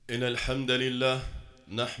إن الحمد لله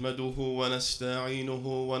نحمده ونستعينه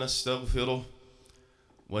ونستغفره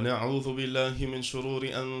ونعوذ بالله من شرور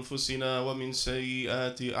أنفسنا ومن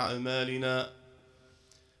سيئات أعمالنا.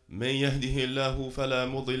 من يهده الله فلا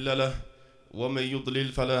مضل له ومن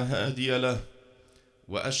يضلل فلا هادي له،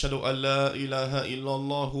 وأشهد أن لا إله إلا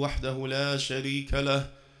الله وحده لا شريك له،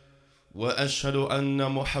 وأشهد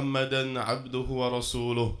أن محمدا عبده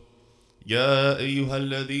ورسوله. يا أيها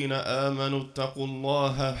الذين آمنوا اتقوا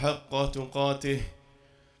الله حق تقاته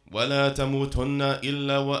ولا تموتن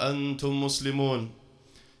إلا وأنتم مسلمون.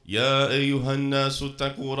 يا أيها الناس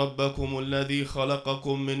اتقوا ربكم الذي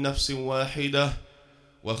خلقكم من نفس واحدة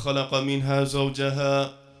وخلق منها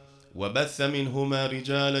زوجها وبث منهما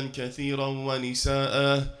رجالا كثيرا ونساء،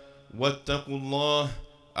 واتقوا الله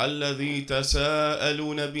الذي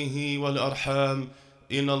تساءلون به والأرحام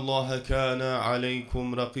إن الله كان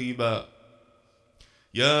عليكم رقيبا.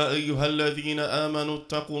 يا أيها الذين آمنوا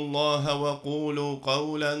اتقوا الله وقولوا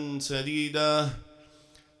قولا سديدا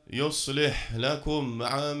يصلح لكم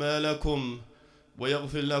أعمالكم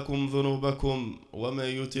ويغفر لكم ذنوبكم، ومن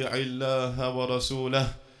يطع الله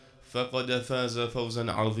ورسوله فقد فاز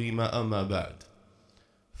فوزا عظيما. أما بعد،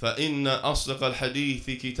 فإن أصدق الحديث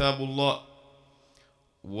كتاب الله،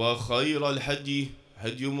 وخير الهدي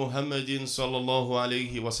هدي محمد صلى الله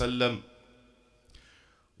عليه وسلم،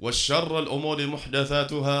 والشر الأمور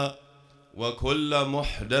محدثاتها، وكل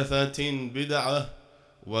محدثة بدعة،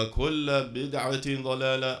 وكل بدعة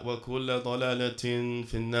ضلالة، وكل ضلالة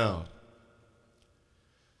في النار.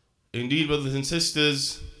 Indeed, brothers and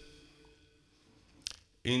sisters,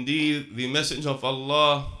 indeed the Messenger of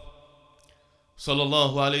Allah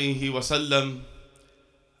sallallahu alayhi wasallam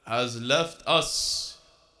has left us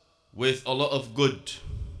with a lot of good.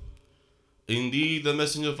 Indeed, the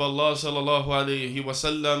Messenger of Allah sallallahu alayhi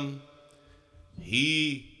wasallam,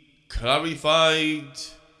 he clarified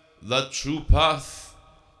the true path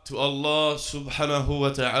to Allah subhanahu wa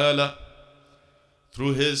ta'ala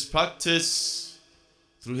through his practice,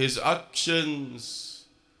 through his actions,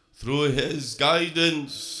 through his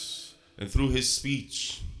guidance, and through his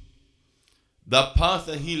speech. The path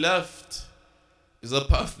that he left is a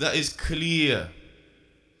path that is clear,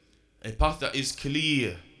 a path that is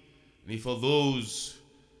clear for those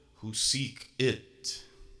who seek it.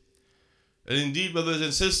 And indeed, brothers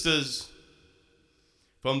and sisters,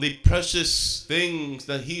 from the precious things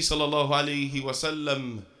that he sallallahu alayhi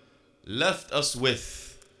wasallam left us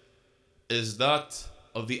with is that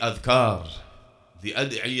of the adhkar, the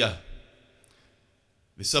ad'iyah,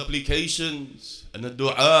 the supplications and the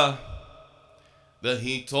dua that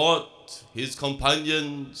he taught his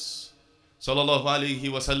companions sallallahu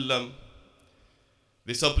alayhi wasallam,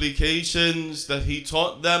 the supplications that he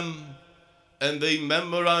taught them, and they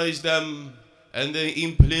memorized them, and they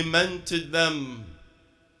implemented them,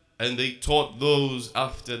 and they taught those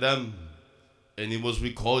after them. And it was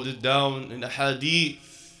recorded down in the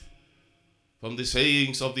hadith from the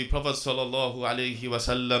sayings of the Prophet sallallahu alaihi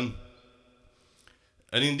wasallam.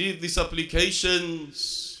 And indeed, the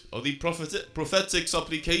supplications, or the prophetic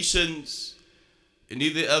supplications,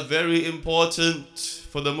 indeed they are very important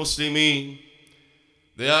for the Muslimin.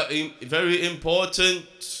 They are very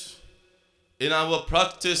important in our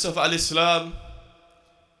practice of al-Islam.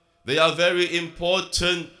 They are very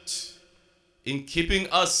important in keeping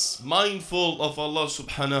us mindful of Allah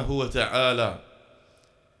subhanahu wa ta'ala.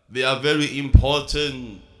 They are very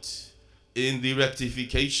important in the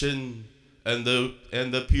rectification and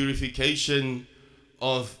the purification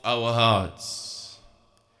of our hearts.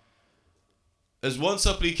 As one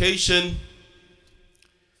supplication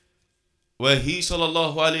where he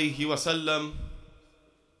sallallahu alayhi wasallam,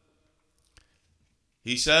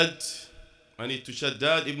 he said, and to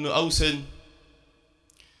Shaddad ibn Awsin,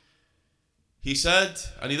 he said,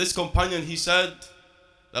 and this companion, he said,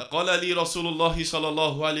 that قال لي رسول الله صلى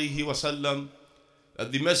الله عليه وسلم,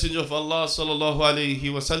 that the Messenger of Allah sallallahu alayhi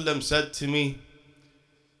wasallam said to me,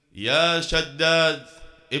 Ya Shaddad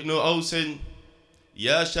ibn Awsin,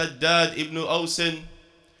 Ya Shaddad ibn Awsin,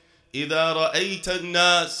 إذا رأيت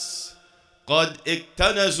الناس قد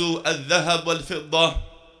اكتنزوا الذهب والفضة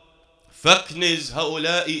فاكنز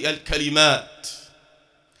هؤلاء الكلمات.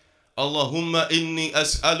 اللهم إني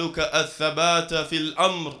أسألك الثبات في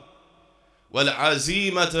الأمر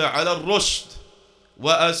والعزيمة على الرشد،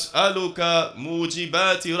 وأسألك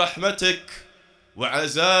موجبات رحمتك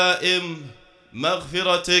وعزائم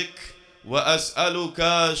مغفرتك،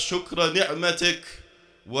 وأسألك شكر نعمتك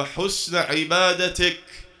وحسن عبادتك،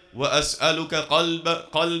 وأسألك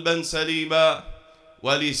قلبا سليما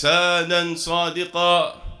ولسانا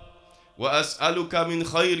صادقا، وأسألك من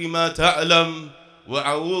خير ما تعلم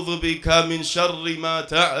وأعوذ بك من شر ما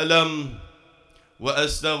تعلم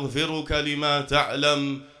وأستغفرك لما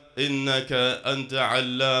تعلم إنك أنت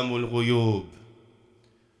علام الغيوب.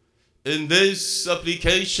 In this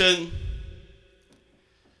supplication,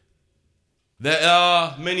 there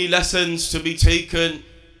are many lessons to be taken.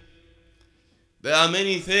 There are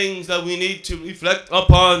many things that we need to reflect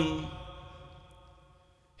upon.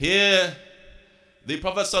 Here, the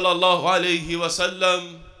Prophet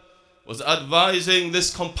ﷺ was advising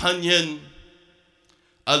this companion,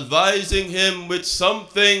 advising him with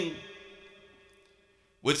something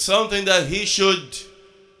that he should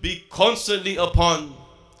be constantly upon,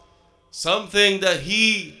 something that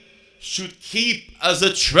he should keep as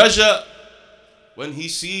a treasure when he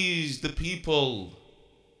sees the people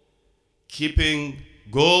keeping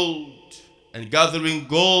gold and gathering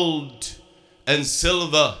gold and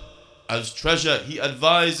silver as treasure. He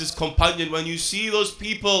advised his companion, when you see those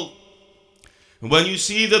people, when you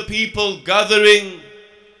see the people gathering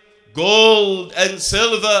gold and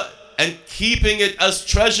silver and keeping it as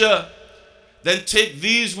treasure, then take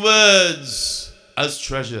these words as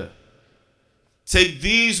treasure. Take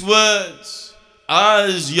these words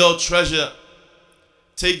as your treasure.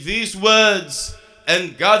 Take these words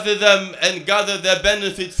and gather them and gather their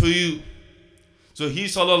benefit for you. So he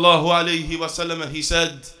sallallahu alayhi wasallam, he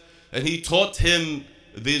said, and he taught him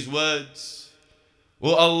these words: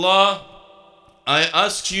 O Allah, I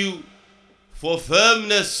ask you for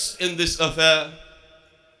firmness in this affair,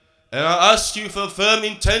 and I ask you for firm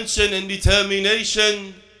intention and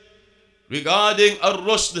determination regarding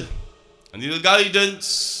ar-rushd and the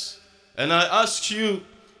guidance, and I ask you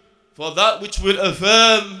for that which will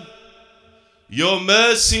affirm your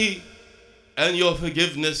mercy and your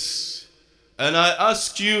forgiveness, and I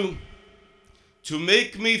ask you to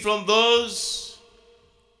make me from those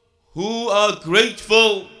who are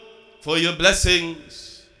grateful for your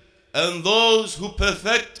blessings and those who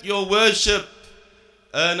perfect your worship,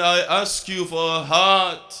 and I ask you for a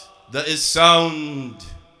heart that is sound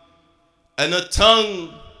and a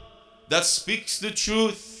tongue that speaks the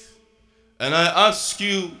truth, and I ask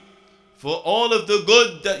you for all of the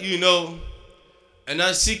good that you know, and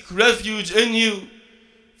I seek refuge in you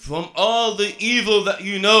from all the evil that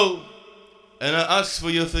you know, and I ask for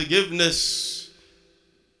your forgiveness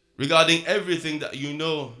regarding everything that you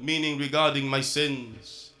know, meaning regarding my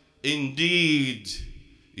sins. Indeed,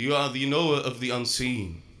 you are the knower of the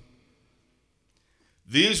unseen.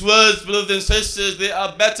 These words, brothers and sisters, they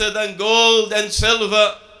are better than gold and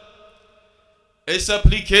silver. A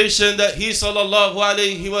supplication that he sallallahu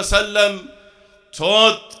alayhi wasallam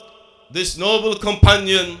taught this noble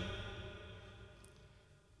companion.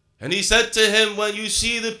 And he said to him, when you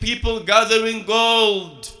see the people gathering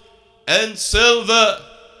gold and silver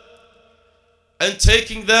and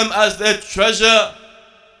taking them as their treasure,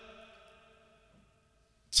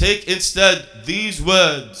 take instead these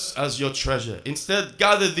words as your treasure. Instead,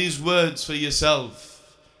 gather these words for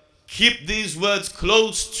yourself. Keep these words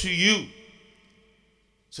close to you.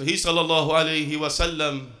 So he sallallahu alayhi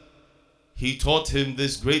wasallam, he taught him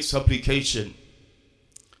this great supplication.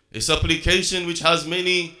 A supplication which has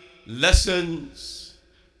many lessons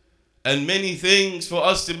and many things for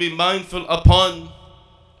us to be mindful upon.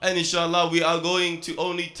 And inshallah, we are going to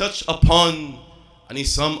only touch upon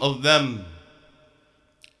some of them.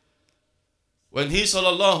 When he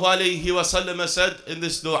sallallahu alayhi wasallam said in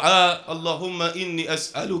this dua, Allahumma inni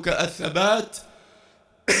as'aluka al-thabat,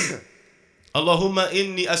 Allahumma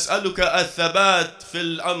inni as'aluka al-thabat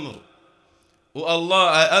fil amr. O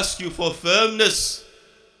Allah, I ask you for firmness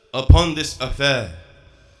upon this affair.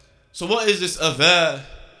 So what is this affair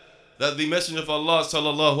that the Messenger of Allah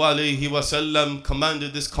sallallahu alayhi wasallam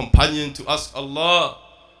commanded this companion to ask Allah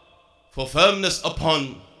for firmness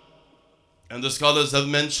upon? And the scholars have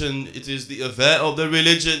mentioned it is the affair of the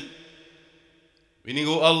religion. Meaning,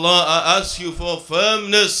 O Allah, I ask you for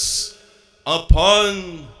firmness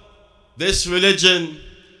upon this religion,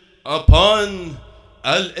 upon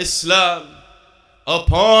al-Islam,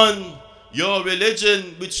 upon your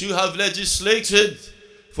religion which you have legislated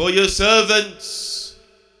for your servants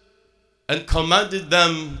and commanded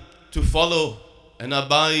them to follow and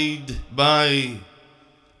abide by.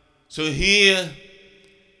 So here,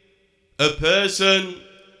 a person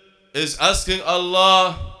is asking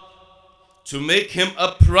Allah to make him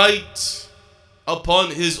upright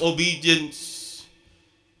upon his obedience,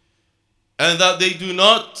 and that they do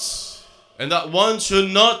not, and that one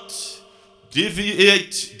should not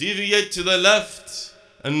deviate to the left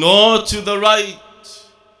and nor to the right.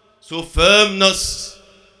 So firmness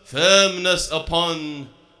upon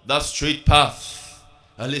that straight path,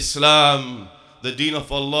 al-Islam, the deen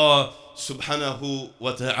of Allah subhanahu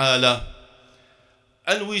wa ta'ala.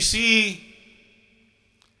 And we see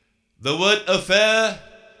the word affair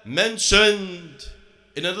mentioned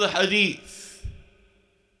in another hadith,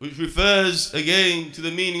 which refers again to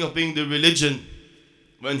the meaning of being the religion,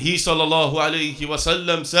 when he sallallahu alayhi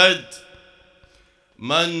wasallam said,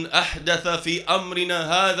 Man ahdatha fi amrina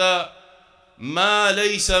hadha ma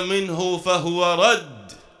laysa minhu fahuwa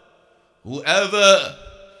rad. Whoever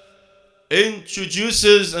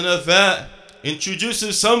introduces an affair,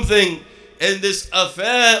 introduces something in this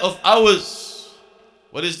affair of ours.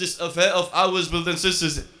 What is this affair of ours, brothers and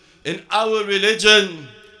sisters? In our religion,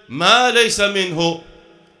 ma laysa minhu,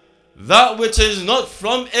 that which is not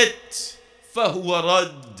from it, fahuwa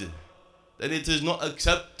rad, then it is not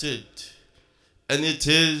accepted, and it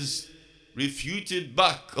is refuted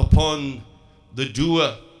back upon the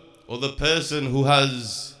doer or the person who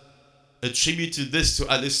has attributed this to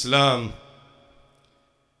al-Islam.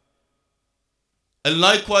 And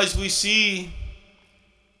likewise we see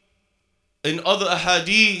in other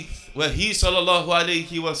ahadith where he sallallahu alayhi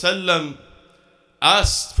wasallam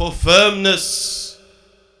asked for firmness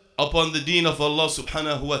upon the deen of Allah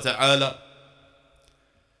subhanahu wa ta'ala.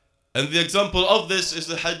 And the example of this is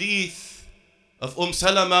the hadith of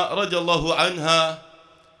Salama radiallahu anha,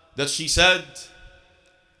 that she said,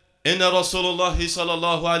 Inna Rasulullah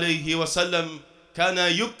sallallahu alayhi wasallam kana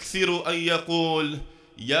yukthiru an yaqul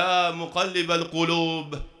Ya muqallib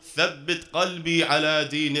al-qulub thabbit qalbi ala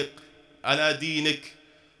dinik.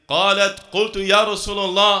 قالت قلت يا رسول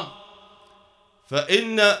الله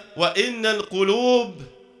وإن القلوب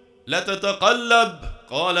لتتقلب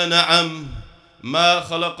قال نعم ما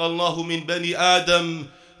خلق الله من بني آدم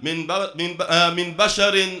من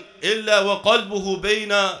بشر إلا وقلبه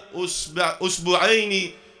بين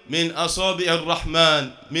أسبوعين من أصابع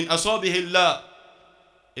الرحمن من أصابع الله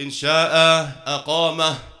إن شاء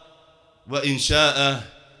أقامه وإن شاء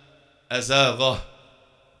أزاغه.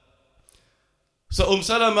 So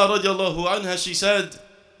Salama radiallahu anha, she said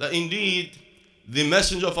that indeed the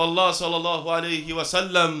Messenger of Allah sallallahu alayhi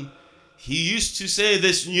wasallam, he used to say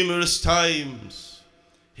this numerous times.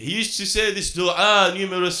 He used to say this dua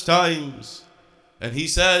numerous times. And he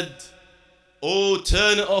said, O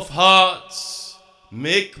turner of hearts,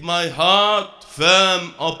 make my heart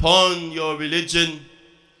firm upon your religion.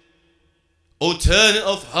 O turner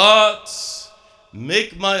of hearts,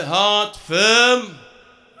 make my heart firm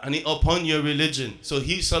upon your religion. So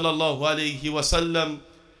he sallallahu alayhi wasallam,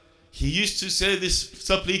 he used to say this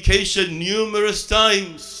supplication numerous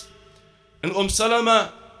times. And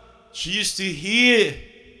Salama, she used to hear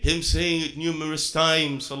him saying it numerous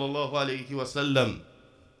times, sallallahu alayhi wasallam.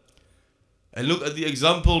 And look at the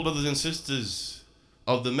example, brothers and sisters,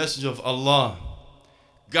 of the Messenger of Allah.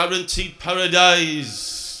 Guaranteed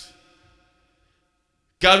paradise.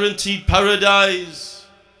 Guaranteed paradise.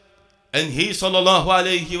 And he sallallahu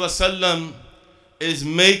alayhi wasallam is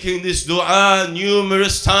making this dua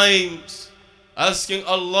numerous times, asking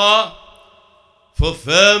Allah for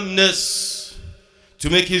firmness, to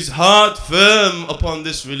make his heart firm upon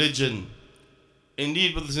this religion.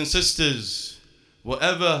 Indeed, brothers and sisters,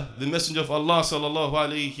 whatever the Messenger of Allah sallallahu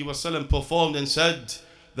alayhi wasallam performed and said,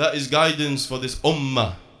 that is guidance for this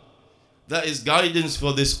ummah. That is guidance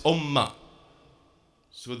for this ummah.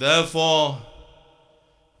 So therefore,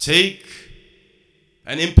 take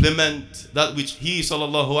and implement that which he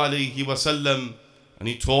sallallahu alayhi wasallam and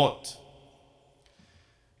he taught.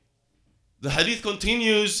 The hadith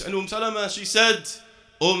continues, and Salama, she said,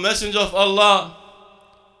 O Messenger of Allah,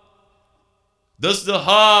 does the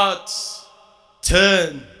heart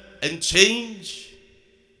turn and change?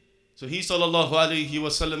 So he sallallahu alayhi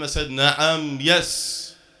wasallam said, Na'am,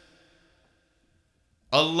 yes.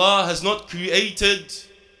 Allah has not created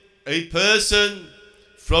a person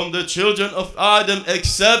from the children of Adam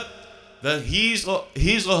except that his or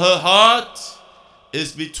her heart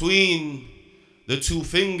is between the two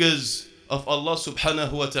fingers of Allah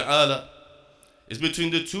subhanahu wa ta'ala. It's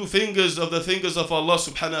between the two fingers of the fingers of Allah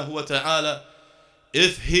subhanahu wa ta'ala.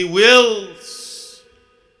 If He wills,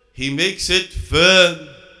 He makes it firm.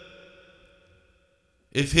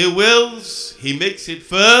 If He wills, He makes it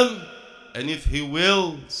firm. And if He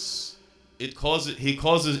wills, He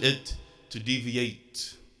causes it to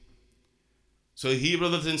deviate. So here,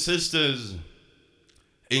 brothers and sisters,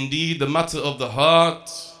 indeed the matter of the heart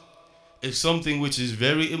is something which is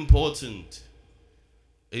very important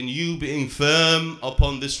in you being firm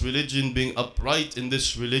upon this religion, being upright in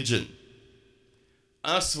this religion.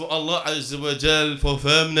 Ask for Allah Azza wa Jal for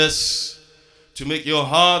firmness, to make your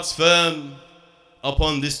hearts firm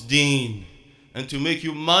upon this deen, and to make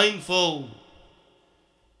you mindful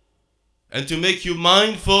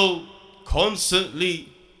constantly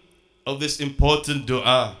of this important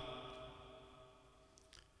dua.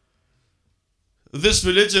 This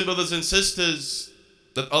religion, brothers and sisters,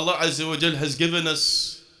 that Allah Azza wa Jal has given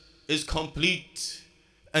us is complete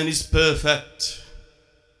and is perfect.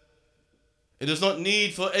 It does not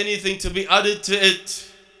need for anything to be added to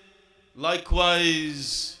it.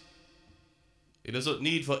 Likewise, it does not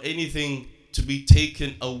need for anything to be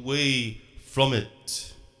taken away from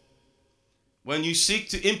it. When you seek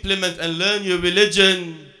to implement and learn your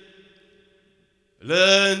religion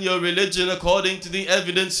according to the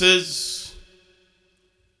evidences,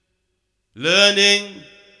 learning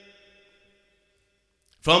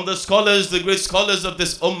from the scholars, the great scholars of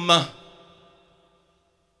this ummah.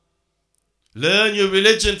 Learn your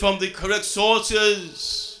religion from the correct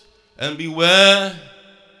sources, and beware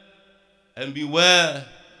and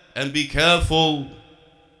be careful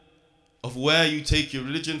of where you take your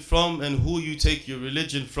religion from and who you take your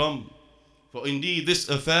religion from. For indeed this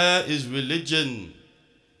affair is religion.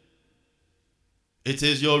 It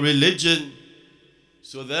is your religion.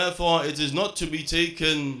 So therefore it is not to be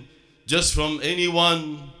taken just from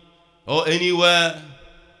anyone or anywhere.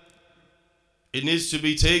 It needs to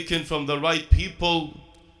be taken from the right people,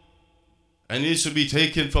 and it needs to be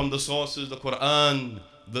taken from the sources, the Quran,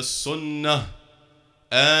 the Sunnah,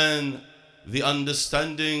 and the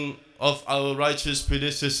understanding of our righteous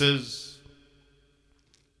predecessors.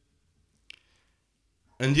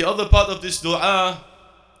 And the other part of this dua,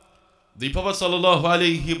 the Prophet sallallahu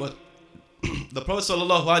alaihi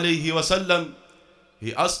wasallam,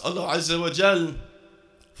 he asked Allah Azza wa Jal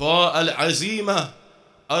for al-azima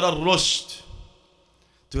al-rushd,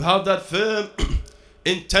 to have that firm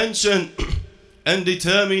intention and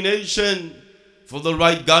determination for the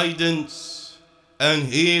right guidance. And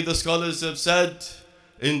here the scholars have said,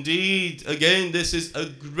 indeed, again, this is a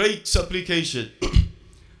great supplication,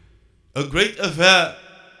 a great affair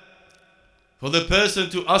for the person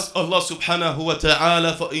to ask Allah subhanahu wa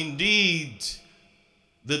ta'ala, for indeed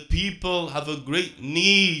the people have a great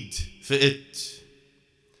need for it.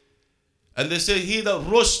 And they say here that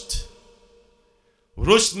rushd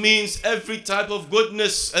means every type of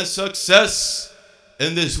goodness and success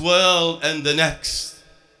in this world and the next.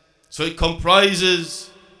 So it comprises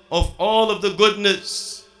of all of the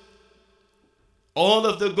goodness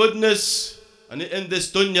and in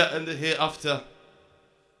this dunya and the hereafter.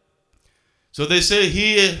 So they say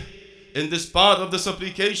here in this part of the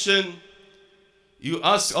supplication, you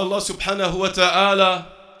ask Allah subhanahu wa ta'ala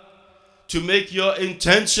to make your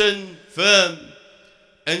intention firm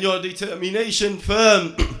and your determination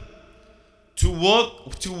firm to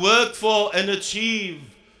work for and achieve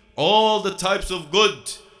all the types of good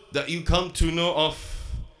that you come to know of,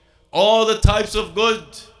 all the types of good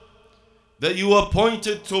that you are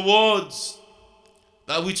pointed towards,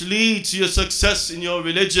 that which leads to your success in your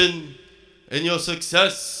religion and your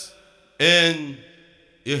success in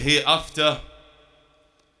your hereafter.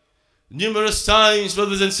 Numerous times,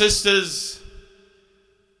 brothers and sisters,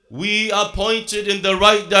 we are pointed in the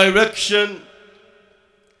right direction.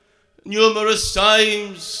 Numerous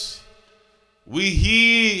times we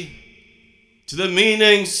hear to the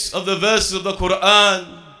meanings of the verses of the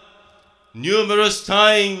Quran. Numerous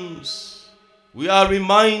times we are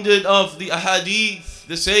reminded of the ahadith,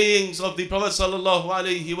 the sayings of the Prophet sallallahu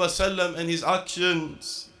alaihi wasallam and his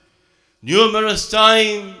actions. Numerous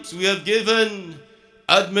times we have given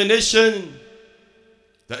admonition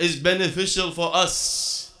that is beneficial for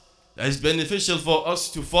us,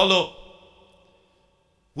 to follow.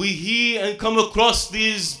 We hear and come across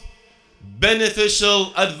these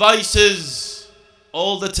beneficial advices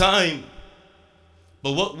all the time.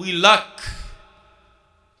 But what we lack,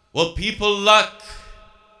 what people lack,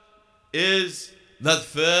 is that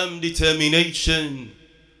firm determination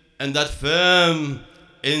and that firm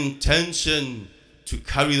intention to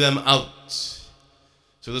carry them out.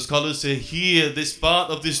 So the scholars say here, this part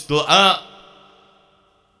of this dua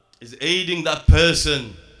is aiding that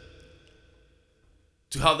person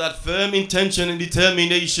to have that firm intention and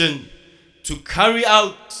determination to carry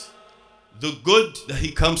out the good that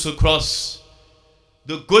he comes across,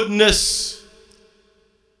 the goodness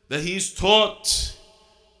that he is taught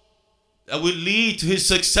that will lead to his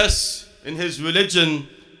success in his religion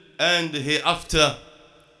and hereafter.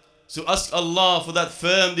 So ask Allah for that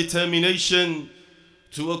firm determination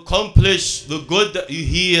to accomplish the good that you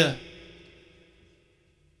hear,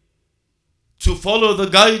 to follow the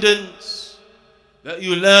guidance that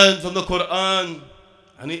you learn from the Quran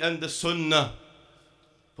and the Sunnah.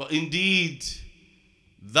 For indeed,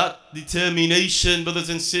 that determination, brothers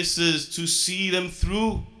and sisters, to see them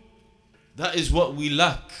through, that is what we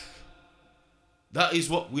lack. That is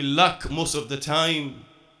what we lack most of the time.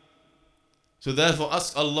 So therefore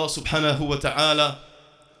ask Allah subhanahu wa ta'ala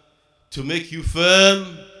to make you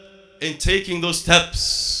firm in taking those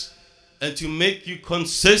steps and to make you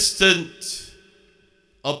consistent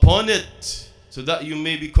upon it, so that you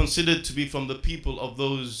may be considered to be from the people of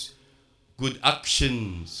those good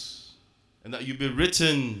actions, and that you be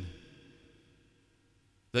written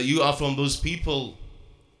that you are from those people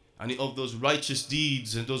and of those righteous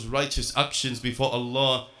deeds and those righteous actions before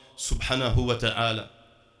Allah subhanahu wa ta'ala.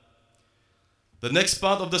 The next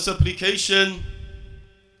part of the supplication,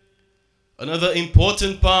 another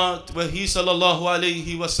important part, where he sallallahu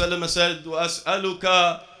alayhi wa sallam said,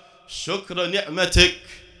 وَأَسْأَلُكَ شُكْرَ نِعْمَتِكَ,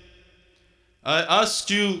 I ask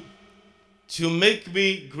you to make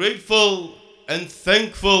me grateful and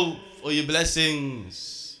thankful for your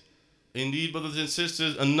blessings. Indeed, brothers and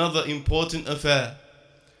sisters, another important affair.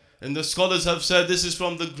 And the scholars have said this is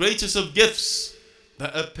from the greatest of gifts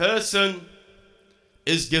that a person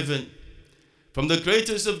is given. From the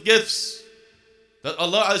greatest of gifts that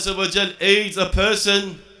Allah Azza wa Jal aids a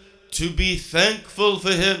person to be thankful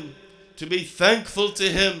for Him, to be thankful to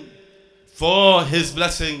Him for His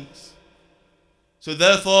blessings. So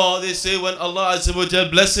therefore they say, when Allah Azza wa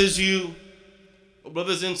Jal blesses you,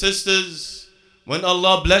 brothers and sisters, when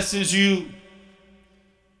Allah blesses you,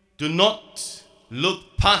 do not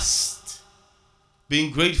look past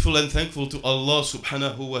being grateful and thankful to Allah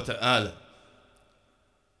subhanahu wa ta'ala.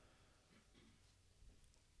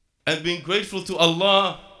 And being grateful to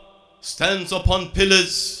Allah stands upon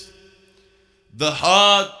pillars. The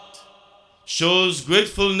heart shows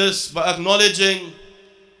gratefulness by acknowledging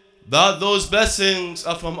that those blessings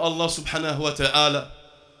are from Allah subhanahu wa ta'ala,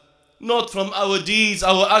 not from our deeds,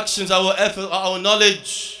 our actions, our effort, or our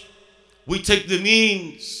knowledge. We take the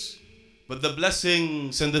means, but the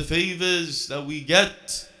blessings and the favors that we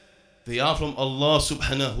get, they are from Allah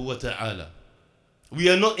subhanahu wa ta'ala. We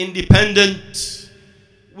are not independent.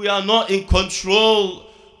 We are not in control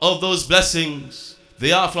of those blessings.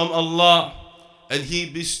 They are from Allah, and He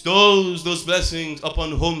bestows those blessings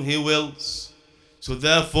upon whom He wills. So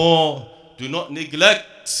therefore, do not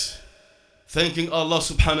neglect thanking Allah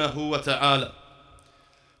subhanahu wa ta'ala.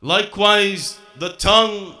 Likewise, the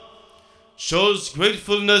tongue shows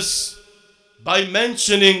gratefulness by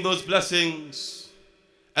mentioning those blessings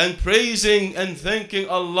and praising and thanking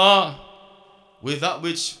Allah with that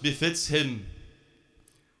which befits Him.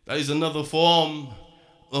 That is another form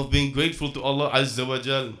of being grateful to Allah Azza wa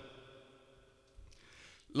Jal.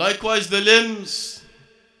 Likewise, the limbs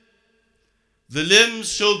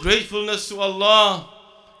show gratefulness to Allah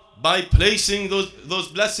by placing those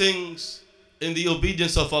blessings in the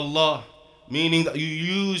obedience of Allah, meaning that you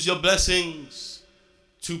use your blessings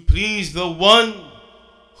to please the one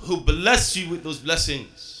who bless you with those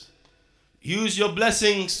blessings. Use your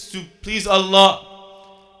blessings to please Allah.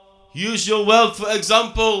 Use your wealth, for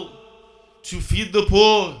example, to feed the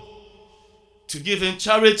poor, to give in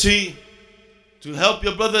charity, to help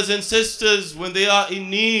your brothers and sisters when they are in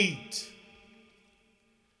need.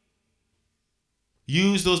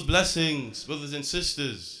 Use those blessings, brothers and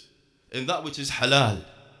sisters, in that which is halal.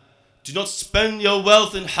 Do not spend your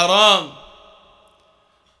wealth in haram.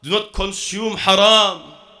 Do not consume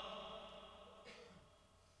haram.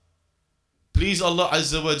 Please Allah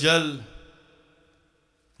Azza wa Jal.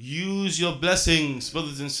 Use your blessings,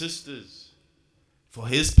 brothers and sisters, for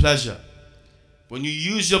His pleasure. When you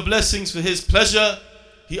use your blessings for His pleasure,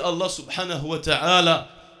 He, Allah subhanahu wa ta'ala,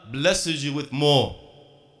 blesses you with more.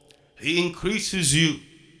 He increases you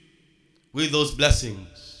with those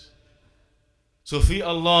blessings. So fear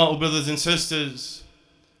Allah, oh brothers and sisters.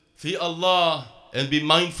 Fear Allah and be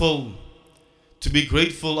mindful to be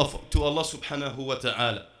grateful to Allah subhanahu wa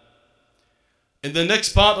ta'ala. In the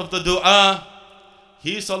next part of the dua,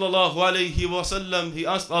 He sallallahu alayhi wa sallam, he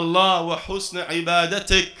asked Allah, wa husna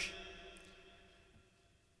ibadatik.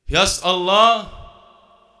 He asked Allah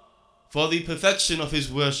for the perfection of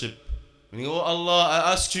His worship. Meaning, oh Allah,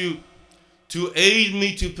 I ask you to aid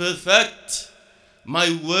me to perfect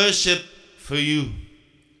my worship for you.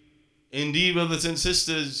 Indeed, brothers and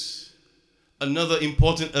sisters, another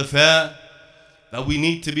important affair that we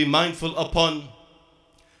need to be mindful upon,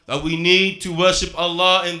 that we need to worship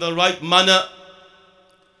Allah in the right manner.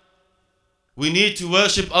 We need to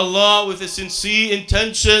worship Allah with a sincere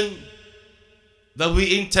intention, that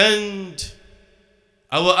we intend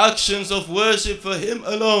our actions of worship for Him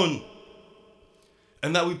alone,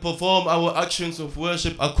 and that we perform our actions of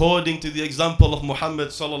worship according to the example of Muhammad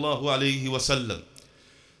sallallahu alayhi wa sallam.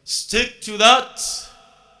 Stick to that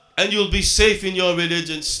and you'll be safe in your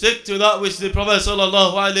religion. Stick to that which the Prophet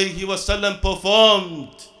sallallahu alayhi wa sallam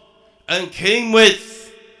performed, and came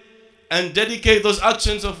with and dedicate those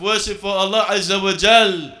actions of worship for Allah Azza wa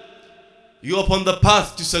Jal, you're upon the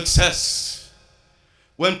path to success.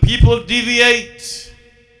 When people deviate,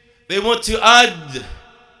 they want to add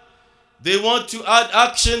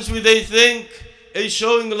actions which they think is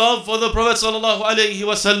showing love for the Prophet sallallahu alaihi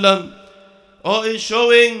wasallam, or is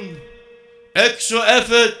showing extra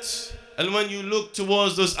effort. And when you look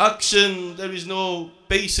towards those actions, there is no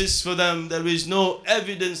basis for them, there is no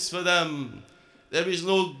evidence for them, there is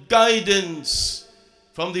no guidance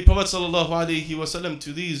from the Prophet sallallahu alaihi wasallam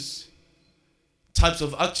to these types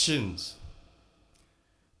of actions.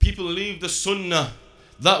 People leave the sunnah,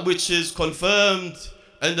 that which is confirmed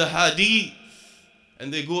in the hadith,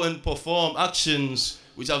 and they go and perform actions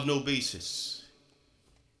which have no basis.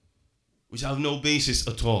 Which have no basis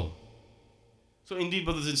at all. So indeed,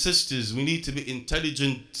 brothers and sisters, we need to be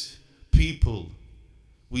intelligent people.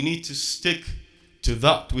 We need to stick to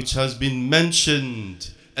that which has been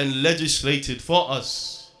mentioned and legislated for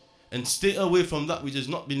us, and stay away from that which has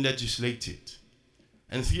not been legislated.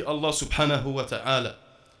 And fear Allah subhanahu wa ta'ala.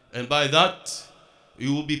 And by that,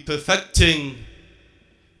 you will be perfecting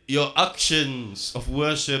your actions of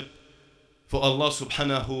worship for Allah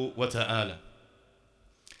subhanahu wa ta'ala.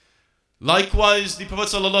 Likewise, the Prophet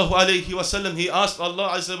sallallahu alayhi wasallam, he asked Allah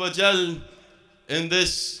Azza wa Jal in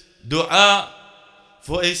this dua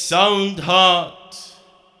for a sound heart,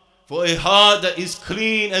 for a heart that is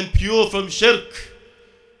clean and pure from shirk,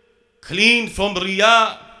 clean from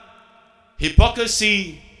riyah,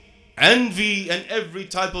 hypocrisy, envy, and every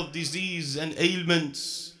type of disease and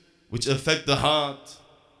ailments which affect the heart.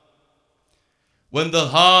 When the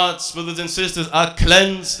hearts, brothers and sisters, are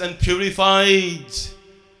cleansed and purified,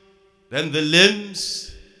 then the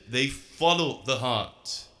limbs, they follow the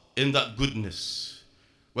heart in that goodness.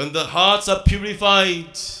 When the hearts are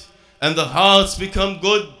purified and the hearts become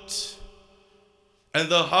good, and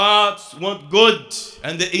the hearts want good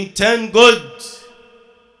and they intend good,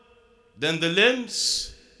 then the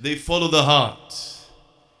limbs, they follow the heart.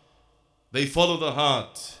 They follow the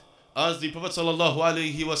heart. As the Prophet sallallahu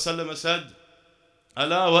alaihi wasallam said,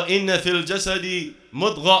 ألا وإن في الجسد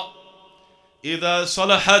مضغة إذا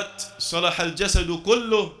صلحت صلح الجسد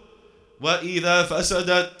كله وإذا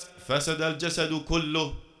فسدت فسد الجسد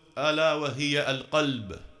كله ألا وهي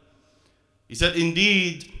القلب. He said,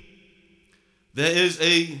 indeed, there is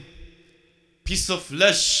a piece of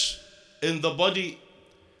flesh in the body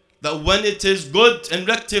that when it is good and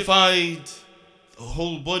rectified, the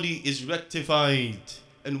whole body is rectified.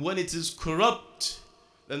 And when it is corrupt,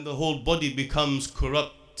 then the whole body becomes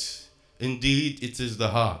corrupt. Indeed, it is the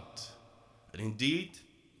heart. And indeed,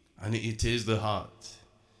 and it is the heart.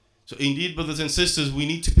 So indeed, brothers and sisters, we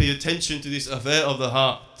need to pay attention to this affair of the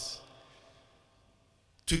heart,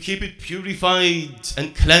 to keep it purified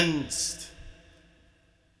and cleansed.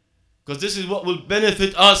 Because this is what will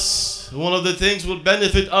benefit us. One of the things will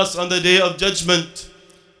benefit us on the day of judgment.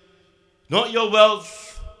 Not your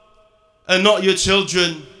wealth and not your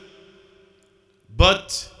children,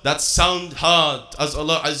 but that sound heart. As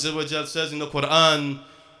Allah Azza wa Jal says in the Quran,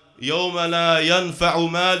 يَوْمَ لَا يَنْفَعُ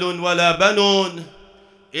مَالٌ وَلَا بَنُونَ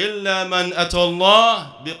إِلَّا مَنْ أَتَى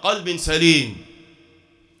اللَّهِ بِقَلْبٍ سَلِيمٍ.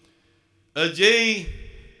 A day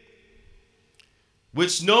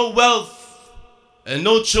which no wealth and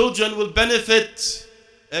no children will benefit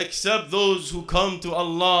except those who come to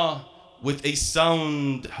Allah with a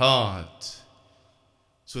sound heart.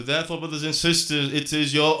 So therefore, brothers and sisters, it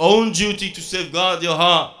is your own duty to safeguard your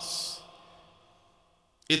hearts.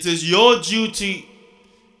 It is your duty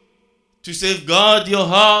to safeguard your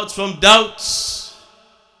heart from doubts,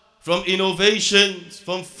 from innovations,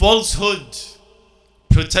 from falsehood.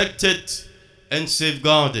 Protect it and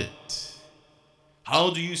safeguard it.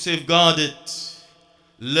 How do you safeguard it?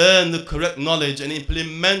 Learn the correct knowledge and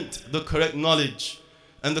implement the correct knowledge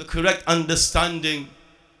and the correct understanding,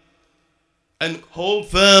 and hold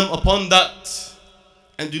firm upon that,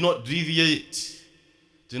 and do not deviate.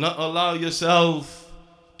 Do not allow yourself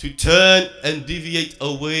to turn and deviate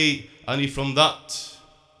away only from that,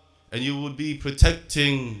 and you will be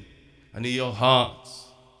protecting your heart.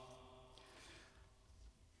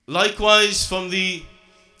 Likewise, from the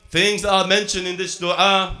things that are mentioned in this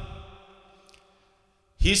dua,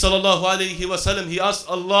 he sallallahu alayhi wasallam, he asked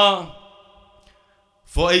Allah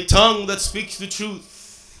for a tongue that speaks the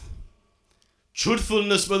truth.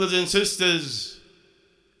 Truthfulness, brothers and sisters,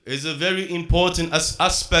 is a very important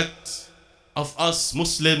aspect of us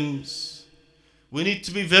Muslims. We need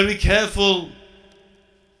to be very careful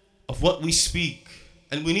of what we speak,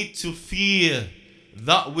 and we need to fear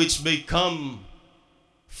that which may come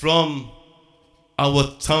from our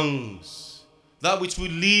tongues. that which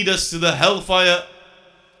would lead us to the hellfire.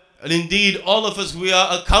 And indeed, all of us, we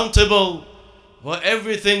are accountable for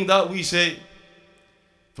everything that we say,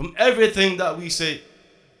 from everything that we say.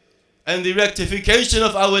 And the rectification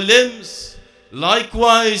of our limbs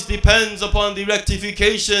likewise depends upon the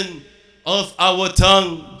rectification of our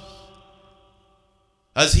tongues.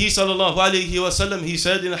 As he sallallahu alayhi wasallam, he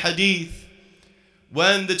said in a hadith,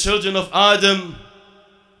 when the children of Adam,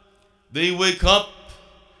 they wake up,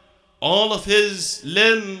 all of his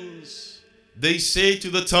limbs, they say to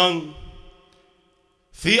the tongue,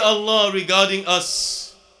 fear Allah regarding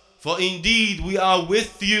us, for indeed we are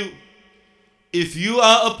with you. If you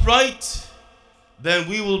are upright, then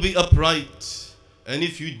we will be upright. And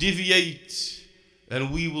if you deviate,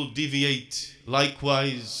 then we will deviate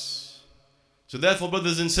likewise. So therefore,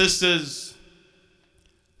 brothers and sisters,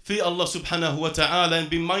 fear Allah subhanahu wa ta'ala and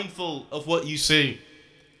be mindful of what you say.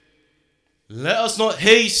 Let us not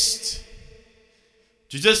haste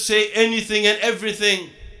to just say anything and everything.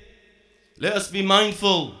 Let us be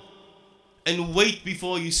mindful and wait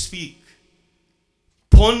before you speak.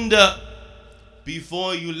 Ponder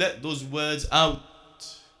before you let those words out,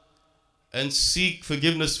 and seek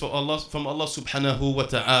forgiveness from Allah subhanahu wa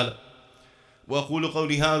ta'ala. وأقول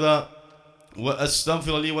قولي هذا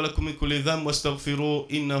وأستغفر لي ولكم من كل ذنب واستغفروه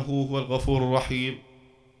إنه هو الغفور الرحيم.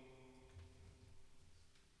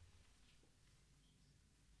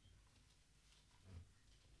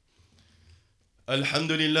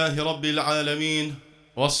 الحمد لله رب العالمين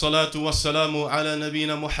والصلاة والسلام على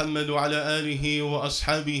نبينا محمد وعلى آله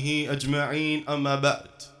وأصحابه أجمعين أما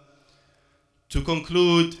بعد. To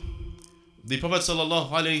conclude, the Prophet sallallahu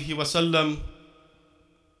alayhi wasallam,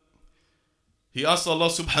 he asked Allah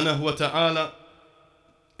subhanahu wa ta'ala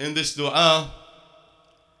in this dua,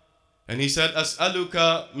 and he said,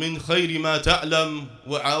 أسألك من خير ما تعلم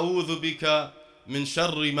وأعوذ بك من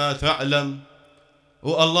شر ما تعلم.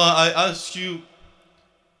 Oh Allah, I ask you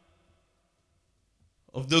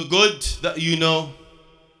of the good that you know,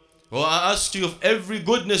 or I ask you of every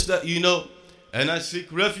goodness that you know, and I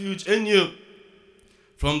seek refuge in you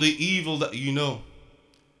from the evil that you know.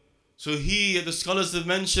 So here the scholars have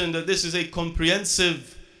mentioned that this is a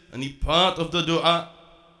comprehensive and a part of the dua,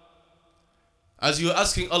 as you're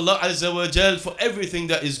asking Allah Azza wa Jal for everything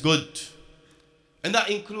that is good, and that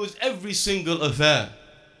includes every single affair.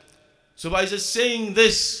 So by just saying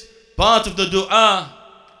this part of the dua,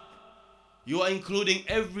 you are including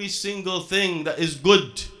every single thing that is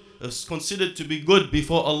good, is considered to be good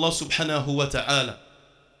before Allah subhanahu wa ta'ala.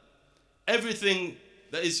 Everything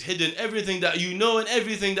that is hidden, everything that you know and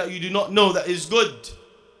everything that you do not know that is good,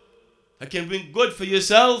 that can bring good for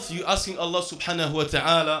yourself, you asking Allah subhanahu wa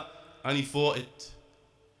ta'ala and for it.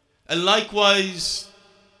 And likewise,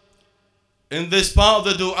 in this part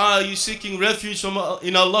of the dua, you seeking refuge in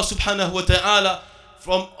Allah subhanahu wa ta'ala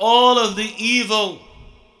from all of the evil,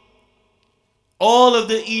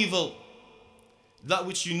 that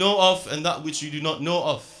which you know of and that which you do not know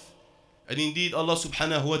of. And indeed Allah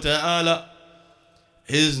subhanahu wa ta'ala,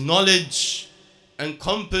 His knowledge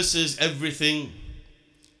encompasses everything.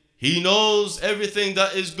 He knows everything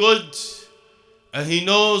that is good, and He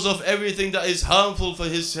knows of everything that is harmful for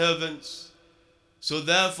His servants. So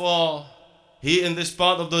therefore, here in this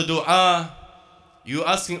part of the dua, you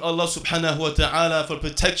asking Allah subhanahu wa ta'ala for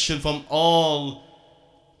protection from all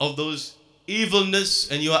of those evilness,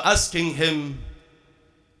 and you are asking Him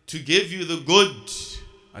to give you the good,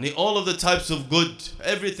 and all of the types of good,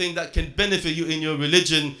 everything that can benefit you in your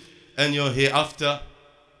religion and your hereafter.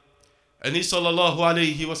 And He sallallahu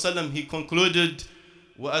alayhi wasallam, he concluded,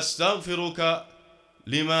 وَأَسْتَغْفِرُكَ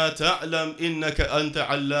لِمَا تَعْلَمْ إِنَّكَ أَنْتَ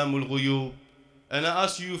عَلَّامُ الْغُيُوبِ. And I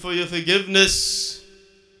ask you for your forgiveness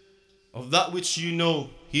of that which you know.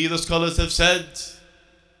 Here the scholars have said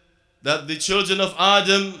that the children of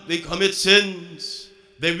Adam, they commit sins.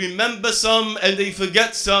 They remember some and they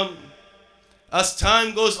forget some. As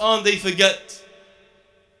time goes on, they forget.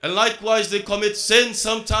 And likewise, they commit sins.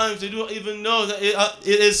 Sometimes they don't even know that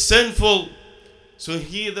it is sinful. So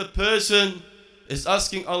here the person is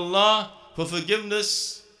asking Allah for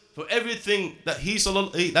forgiveness for everything that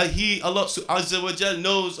Allah Azza wa Jal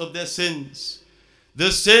knows of their sins.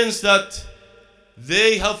 The sins that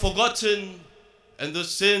they have forgotten, and the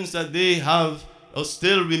sins that they have or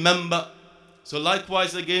still remember. So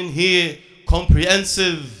likewise again here,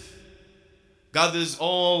 comprehensive, gathers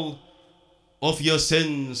all of your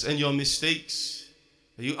sins and your mistakes.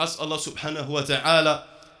 You ask Allah subhanahu wa ta'ala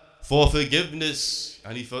for forgiveness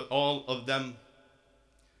and for all of them.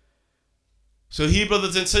 So here,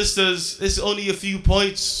 brothers and sisters, this is only a few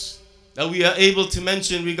points that we are able to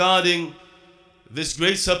mention regarding this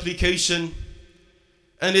great supplication.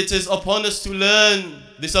 And it is upon us to learn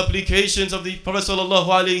the supplications of the Prophet sallallahu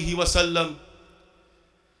alaihi wasallam,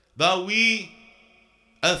 that we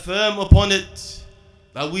affirm upon it,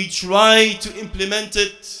 that we try to implement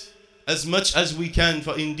it as much as we can,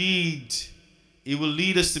 for indeed it will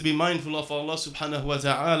lead us to be mindful of Allah subhanahu wa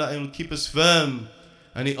ta'ala and will keep us firm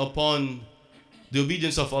and upon the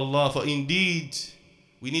obedience of Allah. For indeed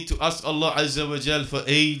we need to ask Allah Azza wa Jal for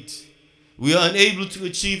aid. We are unable to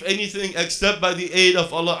achieve anything except by the aid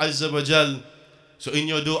of Allah Azza wa Jal. So in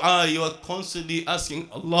your dua you are constantly asking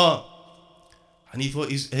Allah and for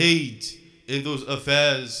His aid in those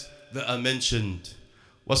affairs that are mentioned.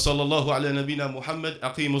 Wa sallallahu ala nabina Muhammad.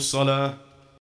 Aqimus salah.